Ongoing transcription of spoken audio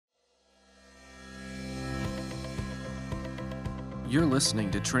You're listening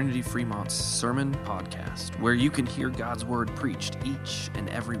to Trinity Fremont's Sermon Podcast, where you can hear God's Word preached each and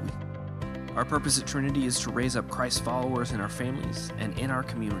every week. Our purpose at Trinity is to raise up Christ followers in our families and in our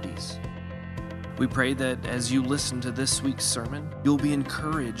communities. We pray that as you listen to this week's sermon, you'll be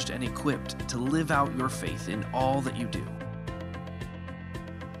encouraged and equipped to live out your faith in all that you do.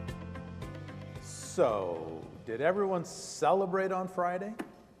 So, did everyone celebrate on Friday?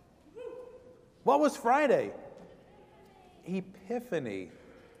 What was Friday? Epiphany,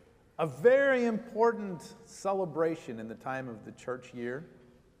 a very important celebration in the time of the church year.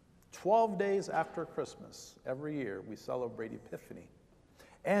 12 days after Christmas, every year we celebrate Epiphany.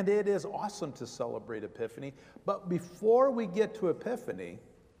 And it is awesome to celebrate Epiphany. But before we get to Epiphany,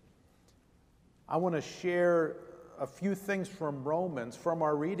 I want to share a few things from Romans, from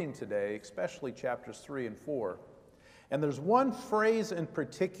our reading today, especially chapters 3 and 4. And there's one phrase in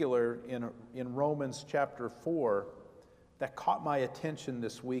particular in Romans chapter 4 that caught my attention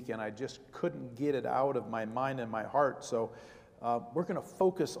this week, and I just couldn't get it out of my mind and my heart. So we're going to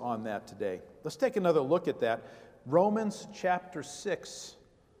focus on that today. Let's take another look at that. Romans chapter 6,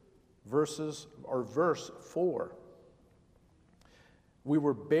 verse 4. We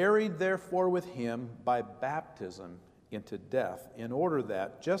were buried, therefore, with him by baptism into death, in order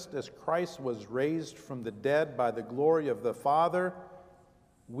that, just as Christ was raised from the dead by the glory of the Father,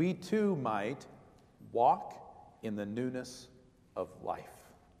 we too might walk in the newness of life.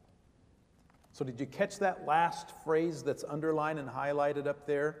 So did you catch that last phrase that's underlined and highlighted up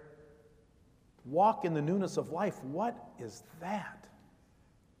there? Walk in the newness of life. What is that?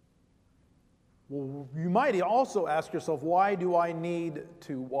 Well, you might also ask yourself, why do I need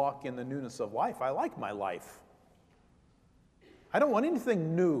to walk in the newness of life? I like my life. I don't want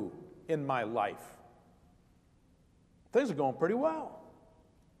anything new in my life. Things are going pretty well.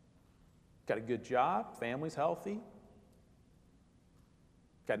 Got a good job, family's healthy,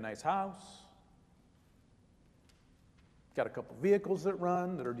 got a nice house, got a couple vehicles that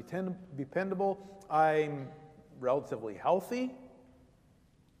run, that are dependable. I'm relatively healthy.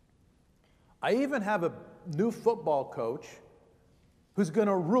 I even have a new football coach who's going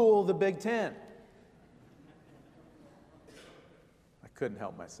to rule the Big Ten. I couldn't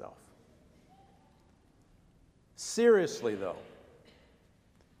help myself. Seriously, though,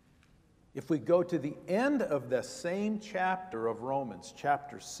 if we go to the end of the same chapter of Romans,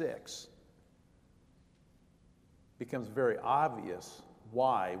 chapter 6, it becomes very obvious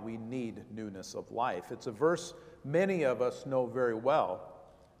why we need newness of life. It's a verse many of us know very well.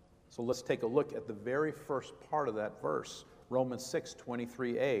 So let's take a look at the very first part of that verse, Romans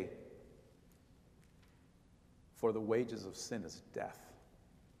 6:23a. For the wages of sin is death.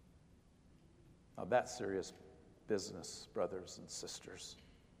 Now that's serious business, brothers and sisters.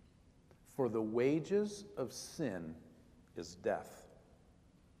 For the wages of sin is death.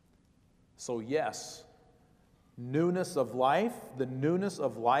 So yes, newness of life, the newness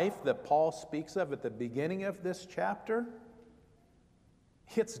of life that Paul speaks of at the beginning of this chapter,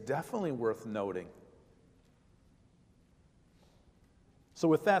 it's definitely worth noting. So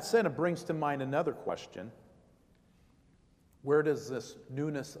with that said, it brings to mind another question. Where does this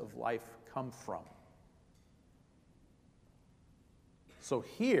newness of life come from? So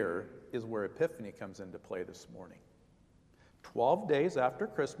here is where Epiphany comes into play this morning. 12 days after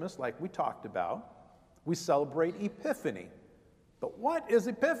Christmas, like we talked about, we celebrate Epiphany. But what is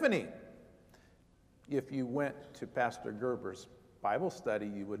Epiphany? If you went to Pastor Gerber's Bible study,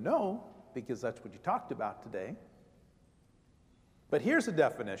 you would know, because that's what you talked about today. But here's a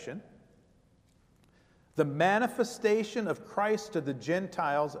definition. The manifestation of Christ to the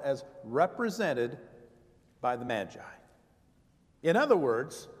Gentiles as represented by the Magi. In other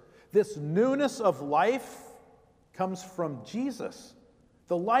words, this newness of life comes from Jesus,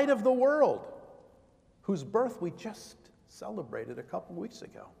 the light of the world, whose birth we just celebrated a couple weeks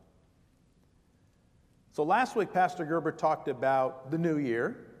ago. So last week, Pastor Gerber talked about the new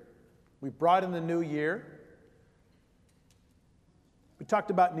year. We brought in the new year. We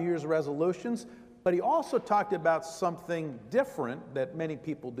talked about New Year's resolutions, but he also talked about something different that many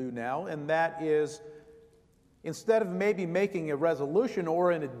people do now, and that is, instead of maybe making a resolution,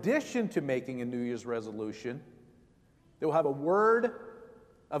 or in addition to making a New Year's resolution, they'll have a word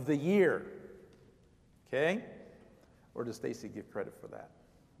of the year. Okay? Or does Stacy give credit for that?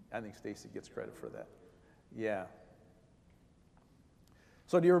 I think Stacy gets credit for that. Yeah.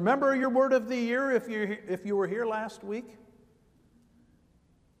 So do you remember your word of the year if you were here last week?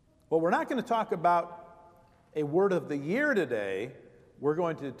 Well, we're not going to talk about a word of the year today. We're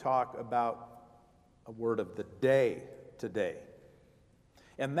going to talk about a word of the day today.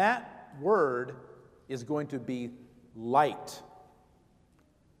 And that word is going to be light.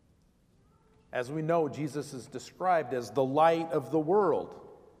 As we know, Jesus is described as the light of the world.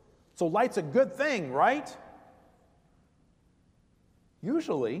 So light's a good thing, right?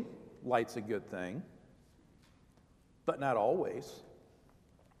 Usually, light's a good thing, but not always.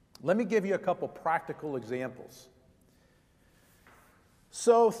 Let me give you a couple practical examples.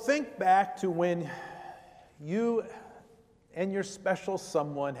 So think back to when you and your special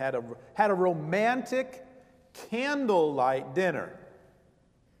someone had a romantic candlelight dinner.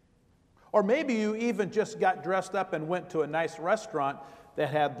 Or maybe you even just got dressed up and went to a nice restaurant that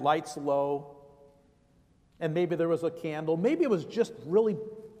had lights low, and maybe there was a candle. Maybe it was just really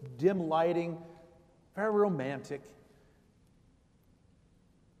dim lighting, very romantic.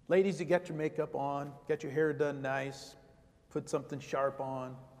 Ladies, you get your makeup on, get your hair done nice, put something sharp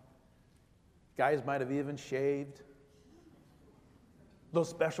on. Guys might have even shaved. A little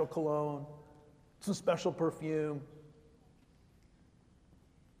special cologne, some special perfume.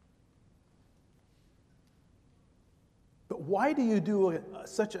 But why do you do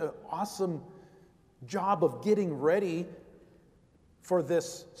such an awesome job of getting ready for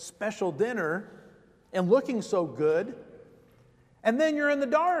this special dinner and looking so good, and then you're in the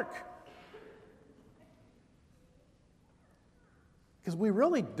dark? Because we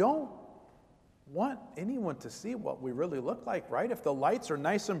really don't want anyone to see what we really look like, right? If the lights are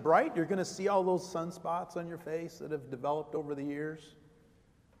nice and bright, you're going to see all those sunspots on your face that have developed over the years.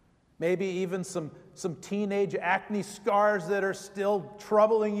 Maybe even some teenage acne scars that are still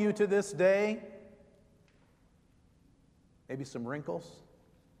troubling you to this day. Maybe some wrinkles.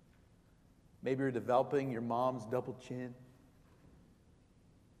 Maybe you're developing your mom's double chin.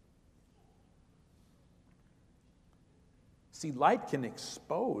 See, light can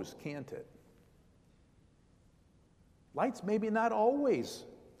expose, can't it? Light's maybe not always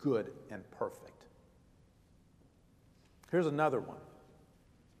good and perfect. Here's another one.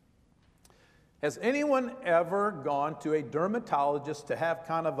 Has anyone ever gone to a dermatologist to have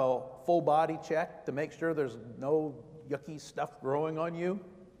kind of a full body check to make sure there's no yucky stuff growing on you?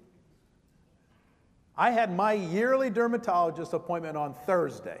 I had my yearly dermatologist appointment on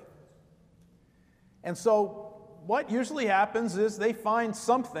Thursday. And so what usually happens is they find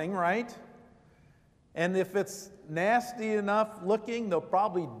something, right? And if it's nasty enough looking, they'll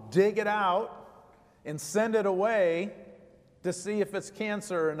probably dig it out and send it away to see if it's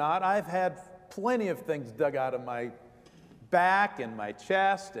cancer or not. I've had plenty of things dug out of my back and my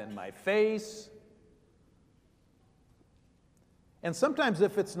chest and my face. And sometimes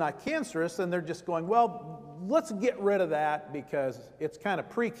if it's not cancerous, then they're just going, well, let's get rid of that because it's kind of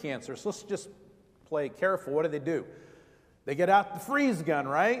pre-cancerous. Let's just play careful. What do? They get out the freeze gun,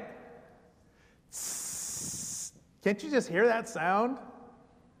 right? Can't you just hear that sound?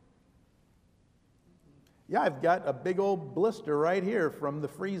 Yeah, I've got a big old blister right here from the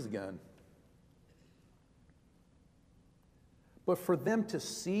freeze gun. But for them to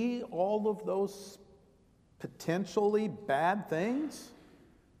see all of those potentially bad things,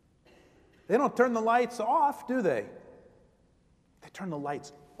 they don't turn the lights off, do they? They turn the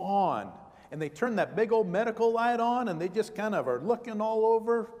lights on. And they turn that big old medical light on, and they just kind of are looking all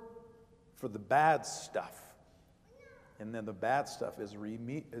over for the bad stuff. And then the bad stuff is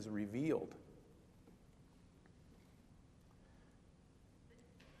revealed.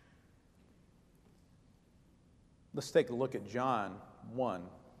 Let's take a look at John 1,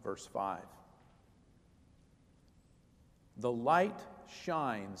 verse 5. The light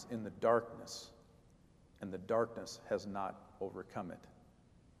shines in the darkness, and the darkness has not overcome it.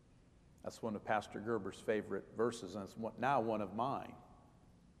 That's one of Pastor Gerber's favorite verses, and it's now one of mine.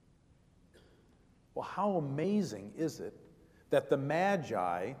 Well, how amazing is it that the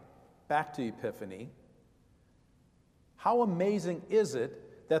Magi, back to Epiphany, how amazing is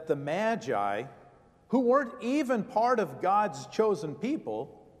it that the Magi, who weren't even part of God's chosen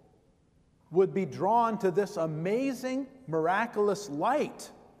people, would be drawn to this amazing, miraculous light,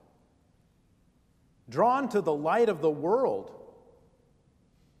 drawn to the light of the world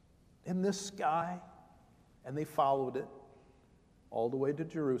in this sky, and they followed it all the way to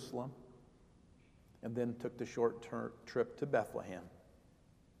Jerusalem, and then took the short trip to Bethlehem.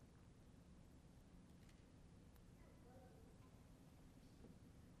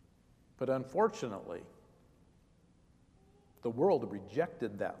 But unfortunately, the world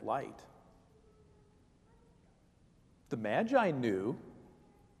rejected that light. The Magi knew.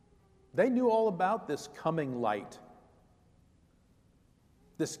 They knew all about this coming light,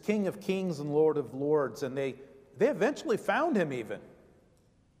 this King of Kings and Lord of Lords, and they eventually found him even,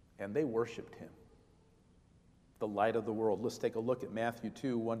 and they worshiped him, the light of the world. Let's take a look at Matthew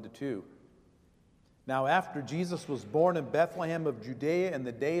 2, 1-2. Now after Jesus was born in Bethlehem of Judea in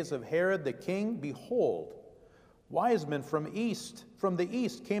the days of Herod the king, behold, wise men from the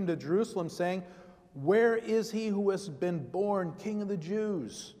east came to Jerusalem, saying, Where is he who has been born King of the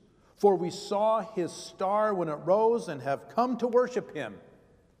Jews? For we saw his star when it rose and have come to worship him.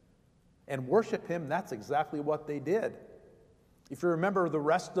 And worship him, that's exactly what they did. If you remember the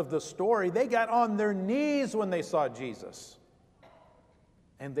rest of the story, they got on their knees when they saw Jesus.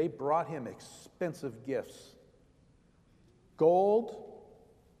 And they brought him expensive gifts. Gold,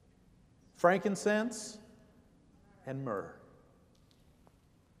 frankincense, and myrrh.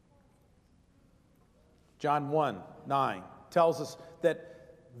 John 1:9 tells us that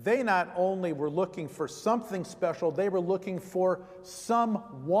they not only were looking for something special, they were looking for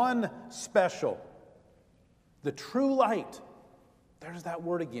someone special. The true light. There's that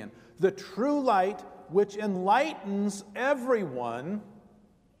word again. The true light which enlightens everyone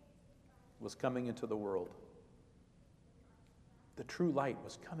was coming into the world. The true light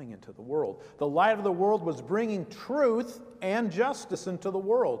was coming into the world. The light of the world was bringing truth and justice into the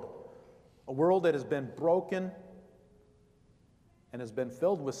world. A world that has been broken and has been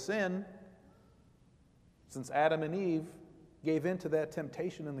filled with sin since Adam and Eve gave in to that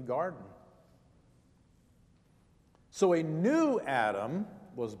temptation in the garden. So a new Adam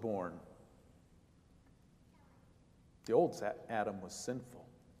was born. The old Adam was sinful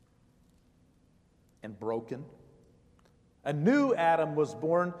and broken. A new Adam was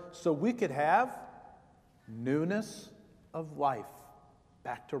born so we could have newness of life.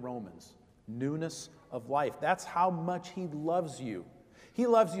 Back to Romans. Newness of life. That's how much he loves you. He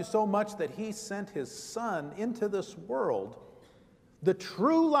loves you so much that he sent his Son into this world, the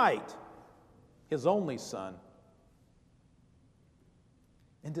true light, his only Son,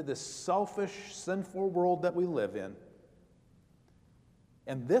 into this selfish, sinful world that we live in.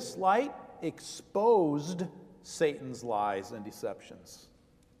 And this light exposed Satan's lies and deceptions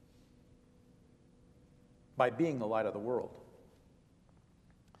by being the light of the world.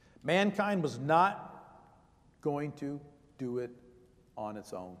 Mankind was not going to do it on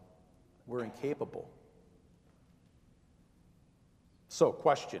its own. We're incapable. So,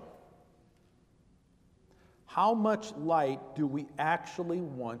 question. How much light do we actually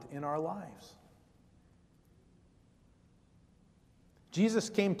want in our lives? Jesus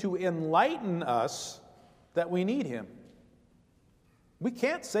came to enlighten us that we need him. We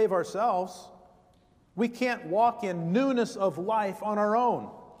can't save ourselves. We can't walk in newness of life on our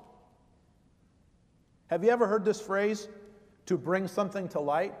own. Have you ever heard this phrase, to bring something to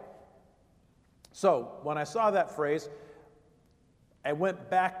light? So, when I saw that phrase, I went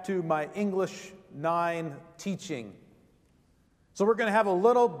back to my English 9 teaching. So we're going to have a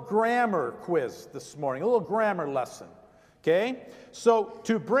little grammar quiz this morning, a little grammar lesson. Okay? So,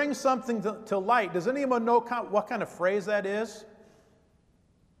 to bring something to light, does anyone know what kind of phrase that is?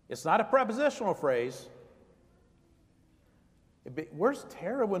 It's not a prepositional phrase. Where's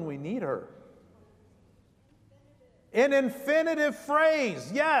Tara when we need her? An infinitive phrase,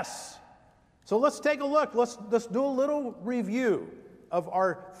 yes. So let's take a look. Let's do a little review of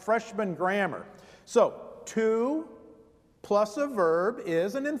our freshman grammar. So, to plus a verb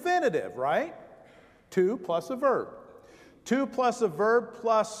is an infinitive, right? To plus a verb. To plus a verb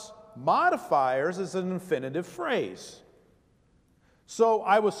plus modifiers is an infinitive phrase. So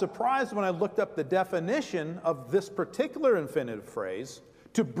I was surprised when I looked up the definition of this particular infinitive phrase,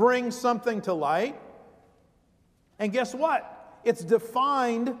 to bring something to light. And guess what? It's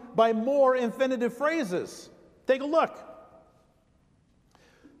defined by more infinitive phrases. Take a look.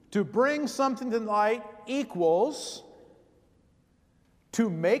 To bring something to light equals to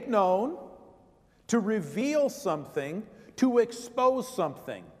make known, to reveal something, to expose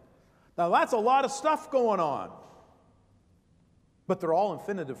something. Now that's a lot of stuff going on. But they're all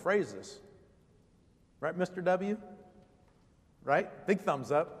infinitive phrases. Right, Mr. W? Right? Big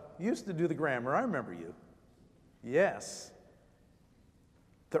thumbs up. You used to do the grammar. I remember you. Yes.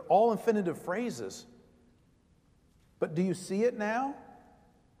 They're all infinitive phrases. But do you see it now?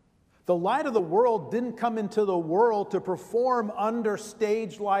 The light of the world didn't come into the world to perform under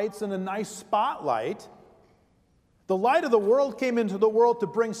stage lights and a nice spotlight. The light of the world came into the world to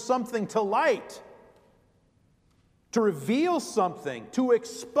bring something to light, to reveal something, to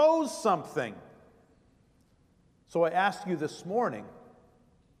expose something. So I ask you this morning,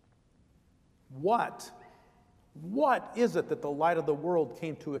 what is it that the light of the world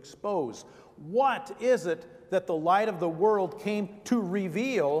came to expose? What is it that the light of the world came to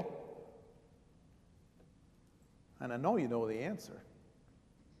reveal? And I know you know the answer.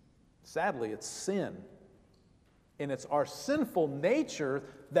 Sadly, it's sin. And it's our sinful nature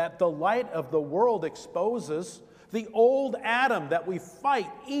that the light of the world exposes, the old Adam that we fight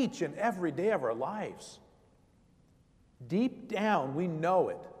each and every day of our lives. Deep down, we know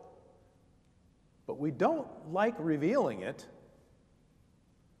it, but we don't like revealing it.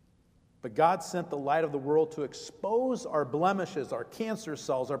 But God sent the light of the world to expose our blemishes, our cancer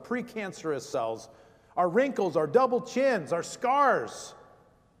cells, our precancerous cells, our wrinkles, our double chins, our scars,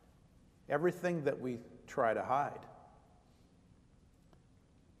 everything that we try to hide.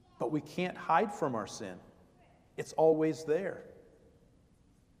 But we can't hide from our sin. It's always there.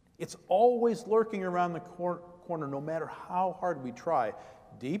 It's always lurking around the corner, no matter how hard we try.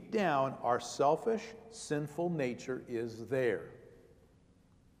 Deep down, our selfish, sinful nature is there.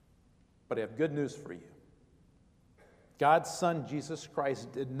 But I have good news for you. God's Son, Jesus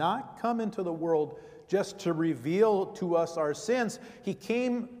Christ, did not come into the world just to reveal to us our sins. He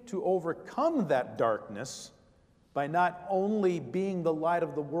came to overcome that darkness by not only being the light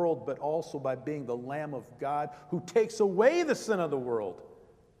of the world, but also by being the Lamb of God who takes away the sin of the world.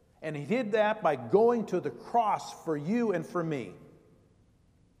 And he did that by going to the cross for you and for me.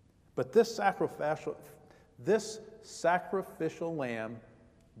 But this sacrificial lamb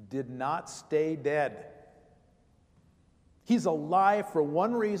did not stay dead. He's alive for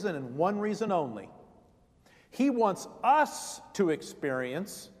one reason and one reason only. He wants us to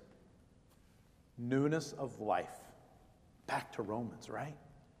experience newness of life. Back to Romans, right?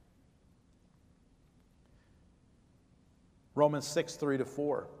 Romans 6,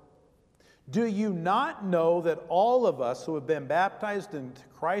 3-4. Do you not know that all of us who have been baptized into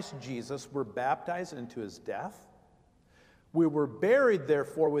Christ Jesus were baptized into his death? We were buried,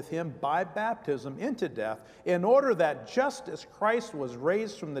 therefore, with him by baptism into death, in order that just as Christ was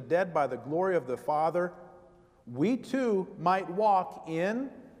raised from the dead by the glory of the Father, we too might walk in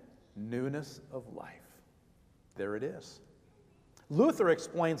newness of life. There it is. Luther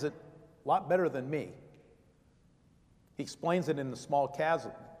explains it a lot better than me. He explains it in the Small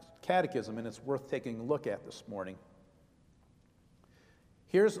Catechism, and it's worth taking a look at this morning.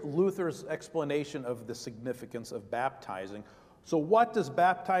 Here's Luther's explanation of the significance of baptizing. So what does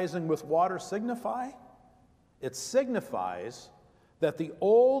baptizing with water signify? It signifies that the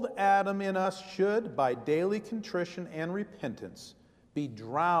old Adam in us should, by daily contrition and repentance, be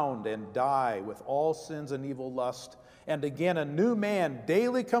drowned and die with all sins and evil lust, and again a new man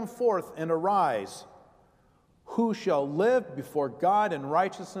daily come forth and arise, who shall live before God in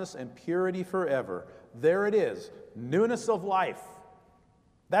righteousness and purity forever. There it is, newness of life.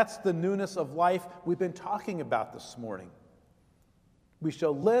 That's the newness of life we've been talking about this morning. We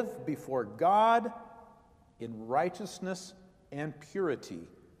shall live before God in righteousness and purity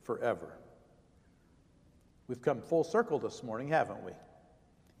forever. We've come full circle this morning, haven't we?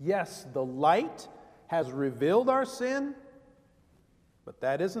 Yes, the light has revealed our sin, but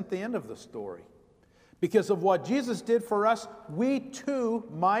that isn't the end of the story. Because of what Jesus did for us, we too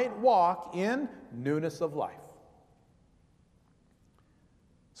might walk in newness of life.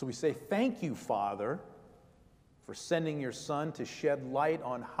 So we say, thank you, Father, for sending your Son to shed light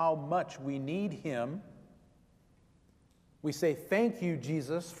on how much we need him. We say, thank you,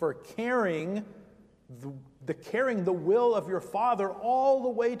 Jesus, for carrying the will of your Father all the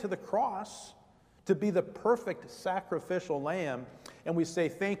way to the cross to be the perfect sacrificial lamb. And we say,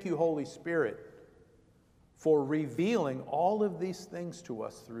 thank you, Holy Spirit, for revealing all of these things to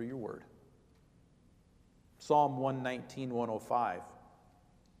us through your word. Psalm 119, 105.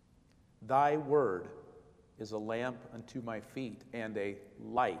 Thy word is a lamp unto my feet and a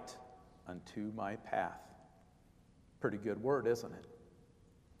light unto my path. Pretty good word, isn't it?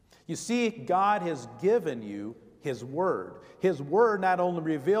 You see, God has given you his word. His word not only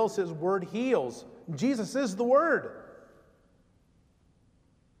reveals, his word heals. Jesus is the word.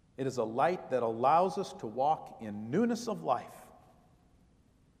 It is a light that allows us to walk in newness of life.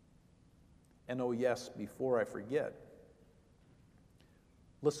 And oh yes, before I forget,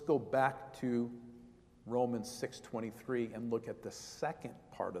 let's go back to Romans 6:23 and look at the second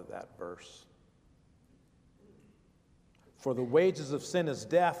part of that verse. For the wages of sin is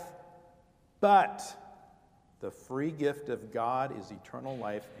death, but the free gift of God is eternal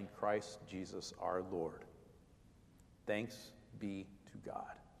life in Christ Jesus our Lord. Thanks be to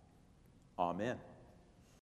God. Amen.